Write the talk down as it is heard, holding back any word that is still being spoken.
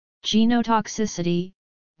Genotoxicity,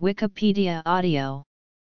 Wikipedia audio.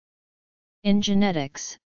 In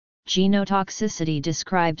genetics, genotoxicity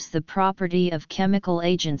describes the property of chemical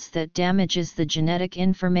agents that damages the genetic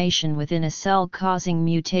information within a cell, causing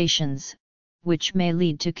mutations, which may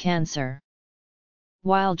lead to cancer.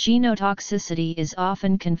 While genotoxicity is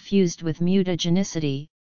often confused with mutagenicity,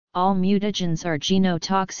 all mutagens are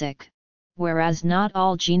genotoxic, whereas not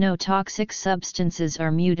all genotoxic substances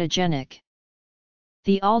are mutagenic.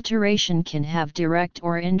 The alteration can have direct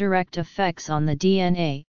or indirect effects on the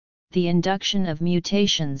DNA, the induction of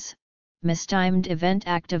mutations, mistimed event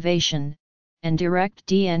activation, and direct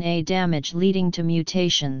DNA damage leading to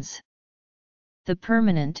mutations. The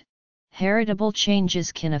permanent, heritable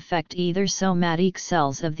changes can affect either somatic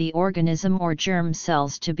cells of the organism or germ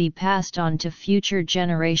cells to be passed on to future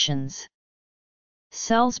generations.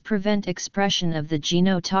 Cells prevent expression of the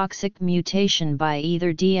genotoxic mutation by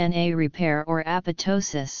either DNA repair or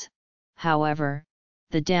apoptosis. However,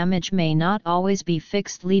 the damage may not always be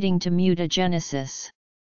fixed, leading to mutagenesis.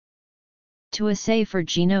 To assay for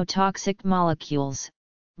genotoxic molecules,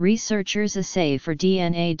 researchers assay for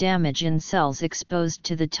DNA damage in cells exposed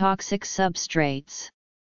to the toxic substrates.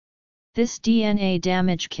 This DNA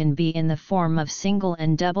damage can be in the form of single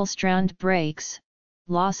and double-strand breaks,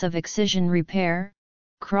 loss of excision repair,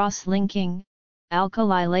 cross-linking,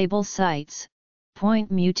 alkali label sites,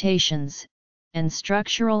 point mutations, and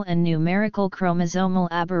structural and numerical chromosomal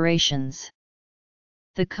aberrations.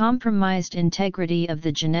 The compromised integrity of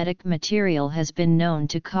the genetic material has been known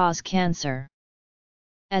to cause cancer.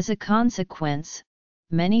 As a consequence,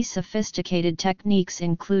 many sophisticated techniques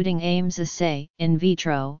including Ames assay, in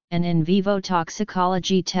vitro and in vivo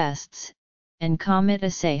toxicology tests, and COMET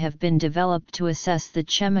assay have been developed to assess the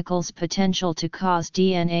chemical's potential to cause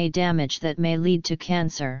DNA damage that may lead to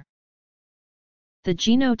cancer. The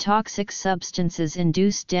genotoxic substances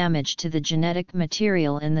induce damage to the genetic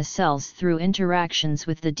material in the cells through interactions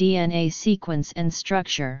with the DNA sequence and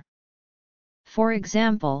structure. For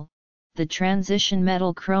example, the transition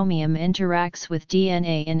metal chromium interacts with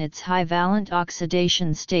DNA in its high-valent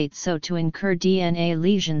oxidation state so to incur DNA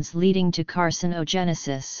lesions leading to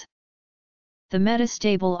carcinogenesis. The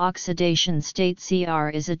metastable oxidation state CR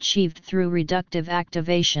is achieved through reductive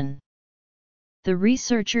activation. The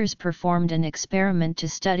researchers performed an experiment to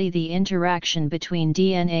study the interaction between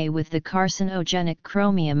DNA with the carcinogenic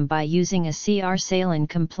chromium by using a CR-salin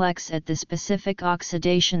complex at the specific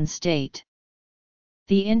oxidation state.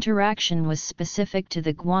 The interaction was specific to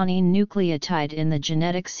the guanine nucleotide in the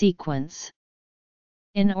genetic sequence.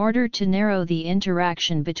 In order to narrow the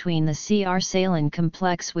interaction between the CR-salin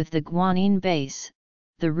complex with the guanine base,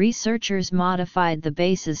 the researchers modified the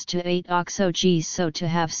bases to 8-oxo-Gs so to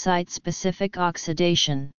have site-specific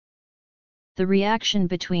oxidation. The reaction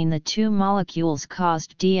between the two molecules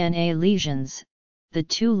caused DNA lesions. The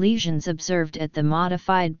two lesions observed at the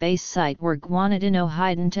modified base site were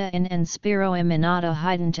guanidinohydantoin and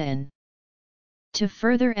spiroiminatohydantoin. To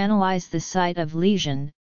further analyze the site of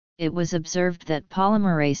lesion, it was observed that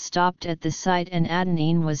polymerase stopped at the site and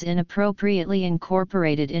adenine was inappropriately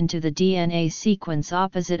incorporated into the DNA sequence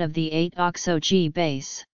opposite of the 8-oxo-G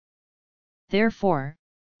base. Therefore,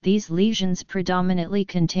 these lesions predominantly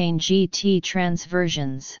contain GT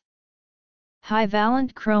transversions.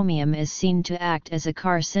 High-valent chromium is seen to act as a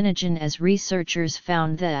carcinogen, as researchers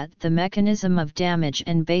found that the mechanism of damage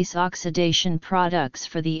and base oxidation products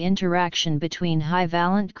for the interaction between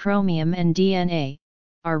high-valent chromium and DNA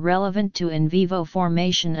are relevant to in vivo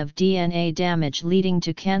formation of DNA damage leading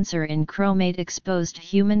to cancer in chromate-exposed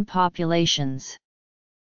human populations.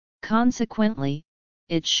 Consequently,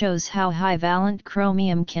 it shows how high-valent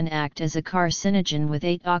chromium can act as a carcinogen with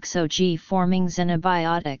 8-oxo-G forming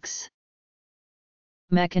xenobiotics.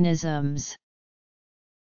 Mechanisms.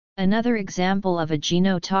 Another example of a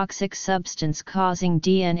genotoxic substance causing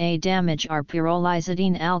DNA damage are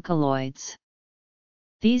pyrrolizidine alkaloids.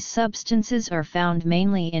 These substances are found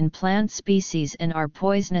mainly in plant species and are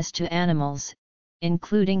poisonous to animals,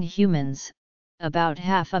 including humans. About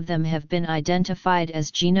half of them have been identified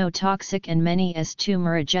as genotoxic and many as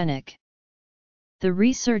tumorigenic. The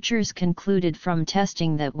researchers concluded from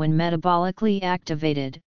testing that when metabolically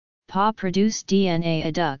activated, PA produce DNA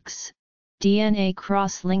adducts, DNA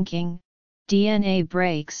cross-linking, DNA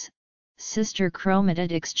breaks, sister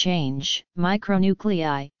chromatid exchange,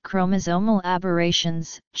 micronuclei, chromosomal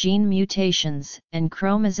aberrations, gene mutations, and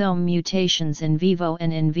chromosome mutations in vivo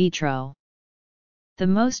and in vitro. The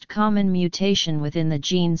most common mutation within the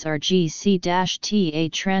genes are GC-TA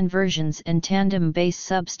transversions and tandem base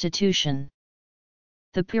substitution.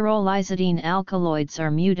 The pyrrolizidine alkaloids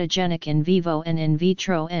are mutagenic in vivo and in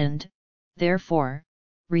vitro and, therefore,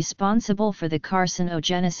 responsible for the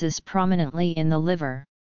carcinogenesis prominently in the liver.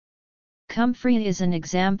 Comfrey is an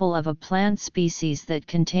example of a plant species that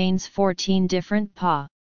contains 14 different PA.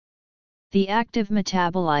 The active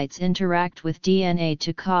metabolites interact with DNA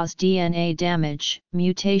to cause DNA damage,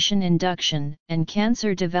 mutation induction, and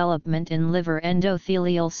cancer development in liver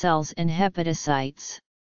endothelial cells and hepatocytes.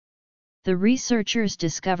 The researchers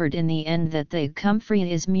discovered in the end that the comfrey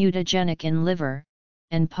is mutagenic in liver,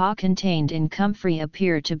 and PA contained in comfrey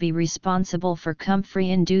appear to be responsible for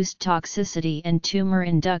comfrey-induced toxicity and tumor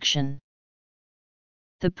induction.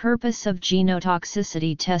 The purpose of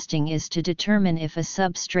genotoxicity testing is to determine if a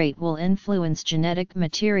substrate will influence genetic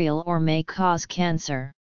material or may cause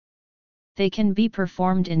cancer. They can be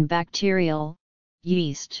performed in bacterial,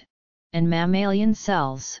 yeast, and mammalian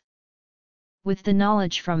cells. With the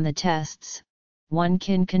knowledge from the tests, one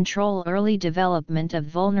can control early development of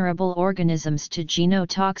vulnerable organisms to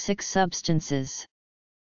genotoxic substances.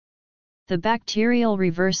 The bacterial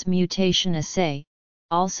reverse mutation assay,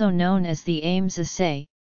 also known as the Ames assay,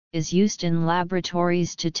 is used in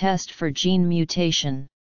laboratories to test for gene mutation.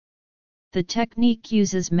 The technique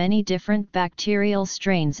uses many different bacterial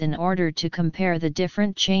strains in order to compare the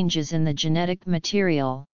different changes in the genetic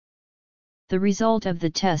material. The result of the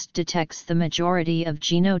test detects the majority of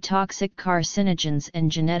genotoxic carcinogens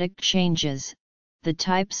and genetic changes. The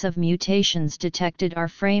types of mutations detected are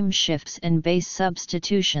frame shifts and base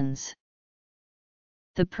substitutions.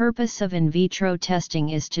 The purpose of in vitro testing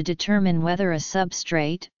is to determine whether a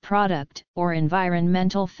substrate, product, or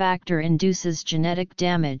environmental factor induces genetic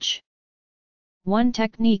damage. One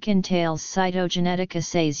technique entails cytogenetic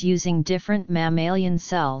assays using different mammalian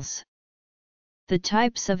cells. The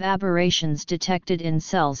types of aberrations detected in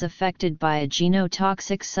cells affected by a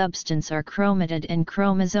genotoxic substance are chromatid and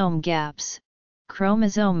chromosome gaps,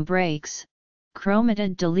 chromosome breaks,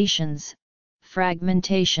 chromatid deletions,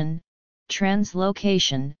 fragmentation,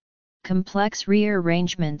 translocation, complex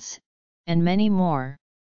rearrangements, and many more.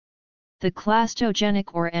 The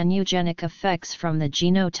clastogenic or anugenic effects from the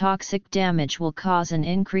genotoxic damage will cause an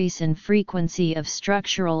increase in frequency of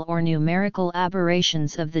structural or numerical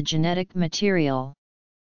aberrations of the genetic material.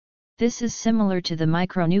 This is similar to the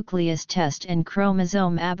micronucleus test and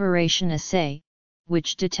chromosome aberration assay,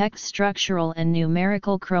 which detects structural and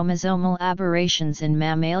numerical chromosomal aberrations in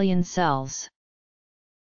mammalian cells.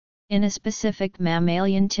 In a specific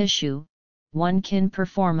mammalian tissue, one can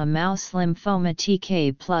perform a mouse lymphoma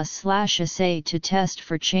TK+ assay to test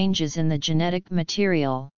for changes in the genetic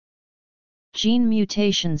material. Gene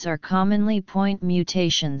mutations are commonly point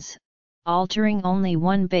mutations, altering only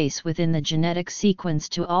one base within the genetic sequence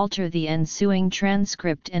to alter the ensuing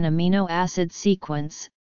transcript and amino acid sequence.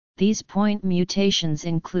 These point mutations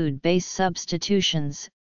include base substitutions,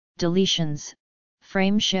 deletions,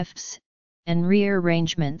 frame shifts, and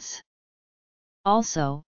rearrangements.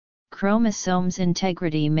 Also, chromosomes'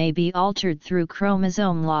 integrity may be altered through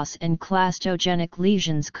chromosome loss and clastogenic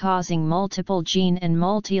lesions causing multiple gene and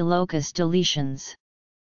multi-locus deletions.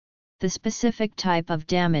 The specific type of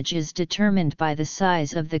damage is determined by the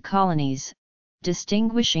size of the colonies,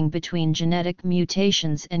 distinguishing between genetic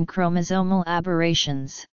mutations and chromosomal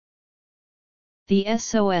aberrations. The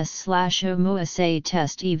SOS/OMU assay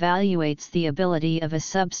test evaluates the ability of a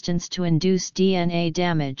substance to induce DNA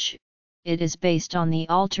damage. It is based on the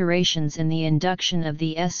alterations in the induction of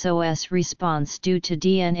the SOS response due to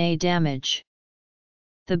DNA damage.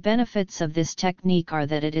 The benefits of this technique are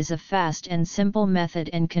that it is a fast and simple method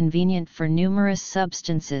and convenient for numerous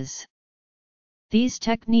substances. These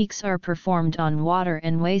techniques are performed on water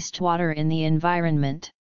and wastewater in the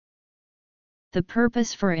environment. The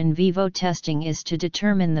purpose for in vivo testing is to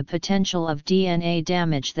determine the potential of DNA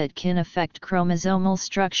damage that can affect chromosomal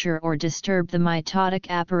structure or disturb the mitotic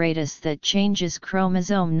apparatus that changes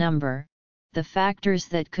chromosome number. The factors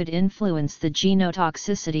that could influence the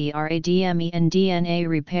genotoxicity are ADME and DNA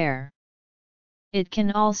repair. It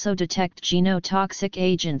can also detect genotoxic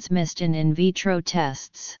agents missed in vitro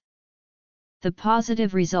tests. The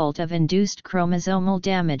positive result of induced chromosomal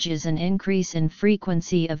damage is an increase in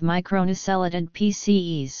frequency of micronucleotide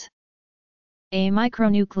PCEs. A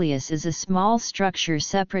micronucleus is a small structure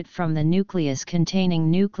separate from the nucleus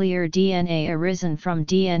containing nuclear DNA arisen from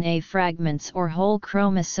DNA fragments or whole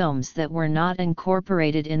chromosomes that were not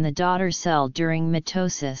incorporated in the daughter cell during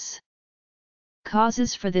mitosis.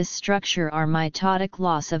 Causes for this structure are mitotic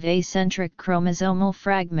loss of acentric chromosomal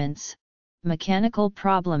fragments, mechanical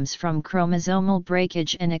problems from chromosomal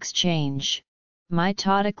breakage and exchange,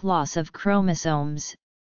 mitotic loss of chromosomes,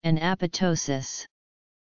 and apoptosis.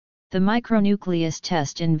 The micronucleus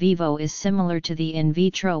test in vivo is similar to the in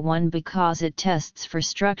vitro one because it tests for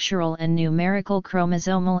structural and numerical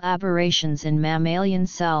chromosomal aberrations in mammalian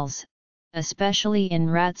cells, especially in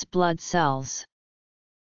rats' blood cells.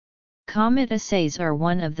 Comet assays are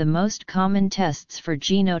one of the most common tests for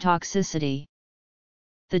genotoxicity.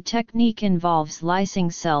 The technique involves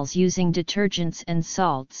lysing cells using detergents and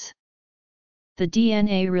salts. The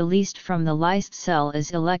DNA released from the lysed cell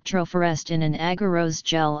is electrophoresed in an agarose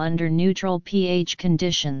gel under neutral pH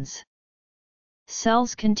conditions.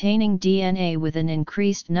 Cells containing DNA with an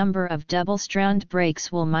increased number of double-strand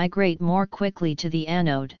breaks will migrate more quickly to the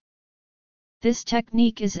anode. This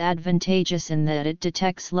technique is advantageous in that it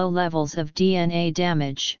detects low levels of DNA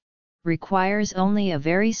damage, requires only a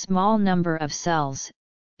very small number of cells,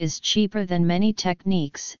 is cheaper than many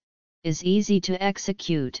techniques, is easy to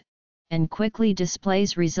execute, and quickly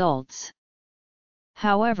displays results.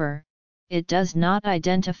 However, it does not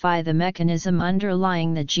identify the mechanism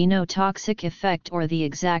underlying the genotoxic effect or the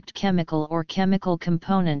exact chemical or chemical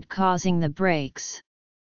component causing the breaks.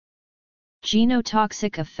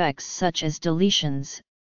 Genotoxic effects such as deletions,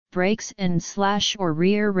 breaks and/or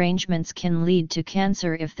rearrangements can lead to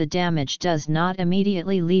cancer if the damage does not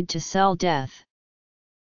immediately lead to cell death.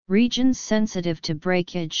 Regions sensitive to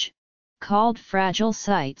breakage, called fragile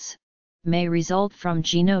sites, may result from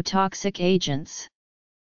genotoxic agents.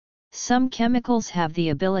 Some chemicals have the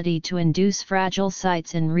ability to induce fragile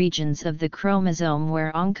sites in regions of the chromosome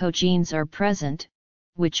where oncogenes are present,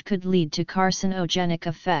 which could lead to carcinogenic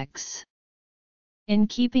effects. In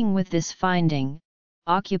keeping with this finding,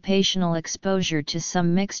 occupational exposure to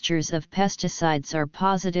some mixtures of pesticides are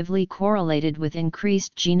positively correlated with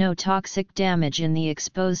increased genotoxic damage in the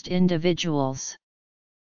exposed individuals.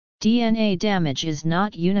 DNA damage is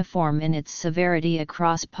not uniform in its severity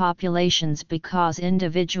across populations because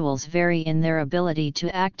individuals vary in their ability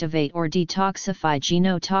to activate or detoxify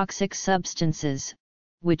genotoxic substances,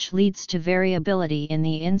 which leads to variability in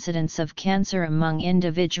the incidence of cancer among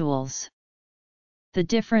individuals. The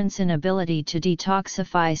difference in ability to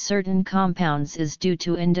detoxify certain compounds is due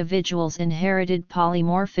to individuals' inherited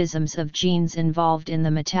polymorphisms of genes involved in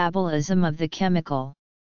the metabolism of the chemical.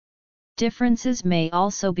 Differences may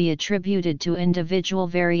also be attributed to individual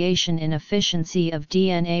variation in efficiency of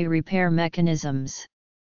DNA repair mechanisms.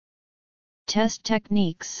 Test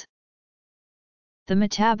techniques. The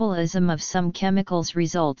metabolism of some chemicals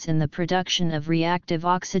results in the production of reactive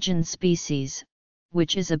oxygen species,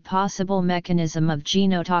 which is a possible mechanism of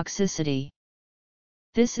genotoxicity.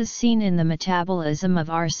 This is seen in the metabolism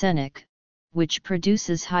of arsenic, which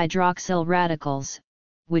produces hydroxyl radicals,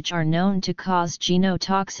 which are known to cause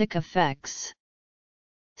genotoxic effects.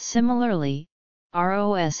 Similarly,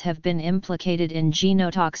 ROS have been implicated in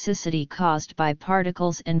genotoxicity caused by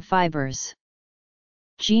particles and fibers.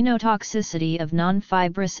 Genotoxicity of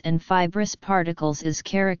non-fibrous and fibrous particles is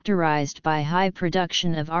characterized by high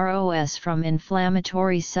production of ROS from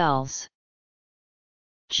inflammatory cells.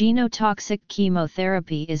 Genotoxic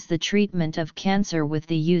chemotherapy is the treatment of cancer with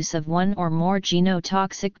the use of one or more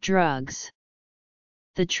genotoxic drugs.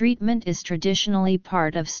 The treatment is traditionally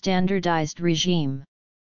part of standardized regime.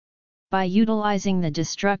 By utilizing the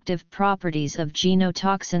destructive properties of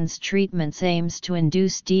genotoxins, treatments aims to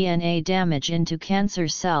induce DNA damage into cancer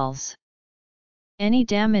cells. Any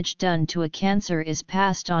damage done to a cancer is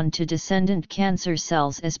passed on to descendant cancer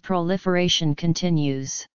cells as proliferation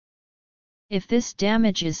continues. If this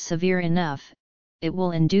damage is severe enough, it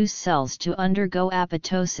will induce cells to undergo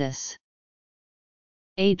apoptosis.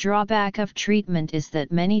 A drawback of treatment is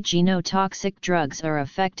that many genotoxic drugs are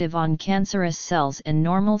effective on cancerous cells and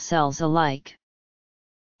normal cells alike.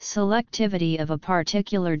 Selectivity of a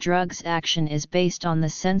particular drug's action is based on the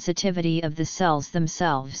sensitivity of the cells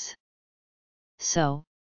themselves. So,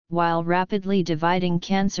 while rapidly dividing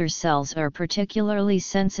cancer cells are particularly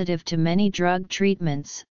sensitive to many drug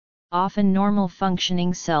treatments, often normal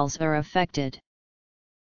functioning cells are affected.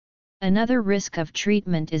 Another risk of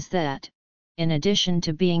treatment is that, in addition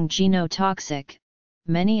to being genotoxic,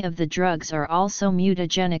 many of the drugs are also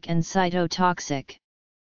mutagenic and cytotoxic.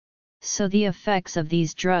 So the effects of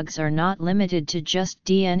these drugs are not limited to just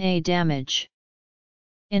DNA damage.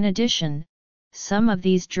 In addition, some of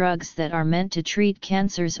these drugs that are meant to treat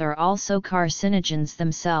cancers are also carcinogens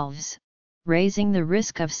themselves, raising the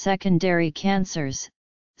risk of secondary cancers,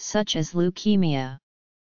 such as leukemia.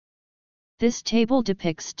 This table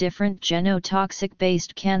depicts different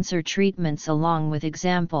genotoxic-based cancer treatments along with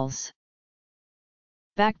examples.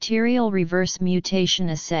 Bacterial reverse mutation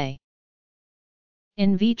assay.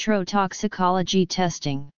 In vitro toxicology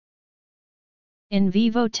testing. In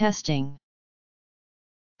vivo testing.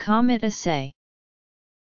 Comet assay.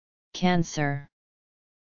 cancer.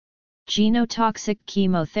 Genotoxic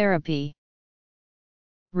chemotherapy.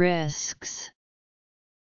 Risks.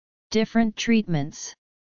 Different treatments.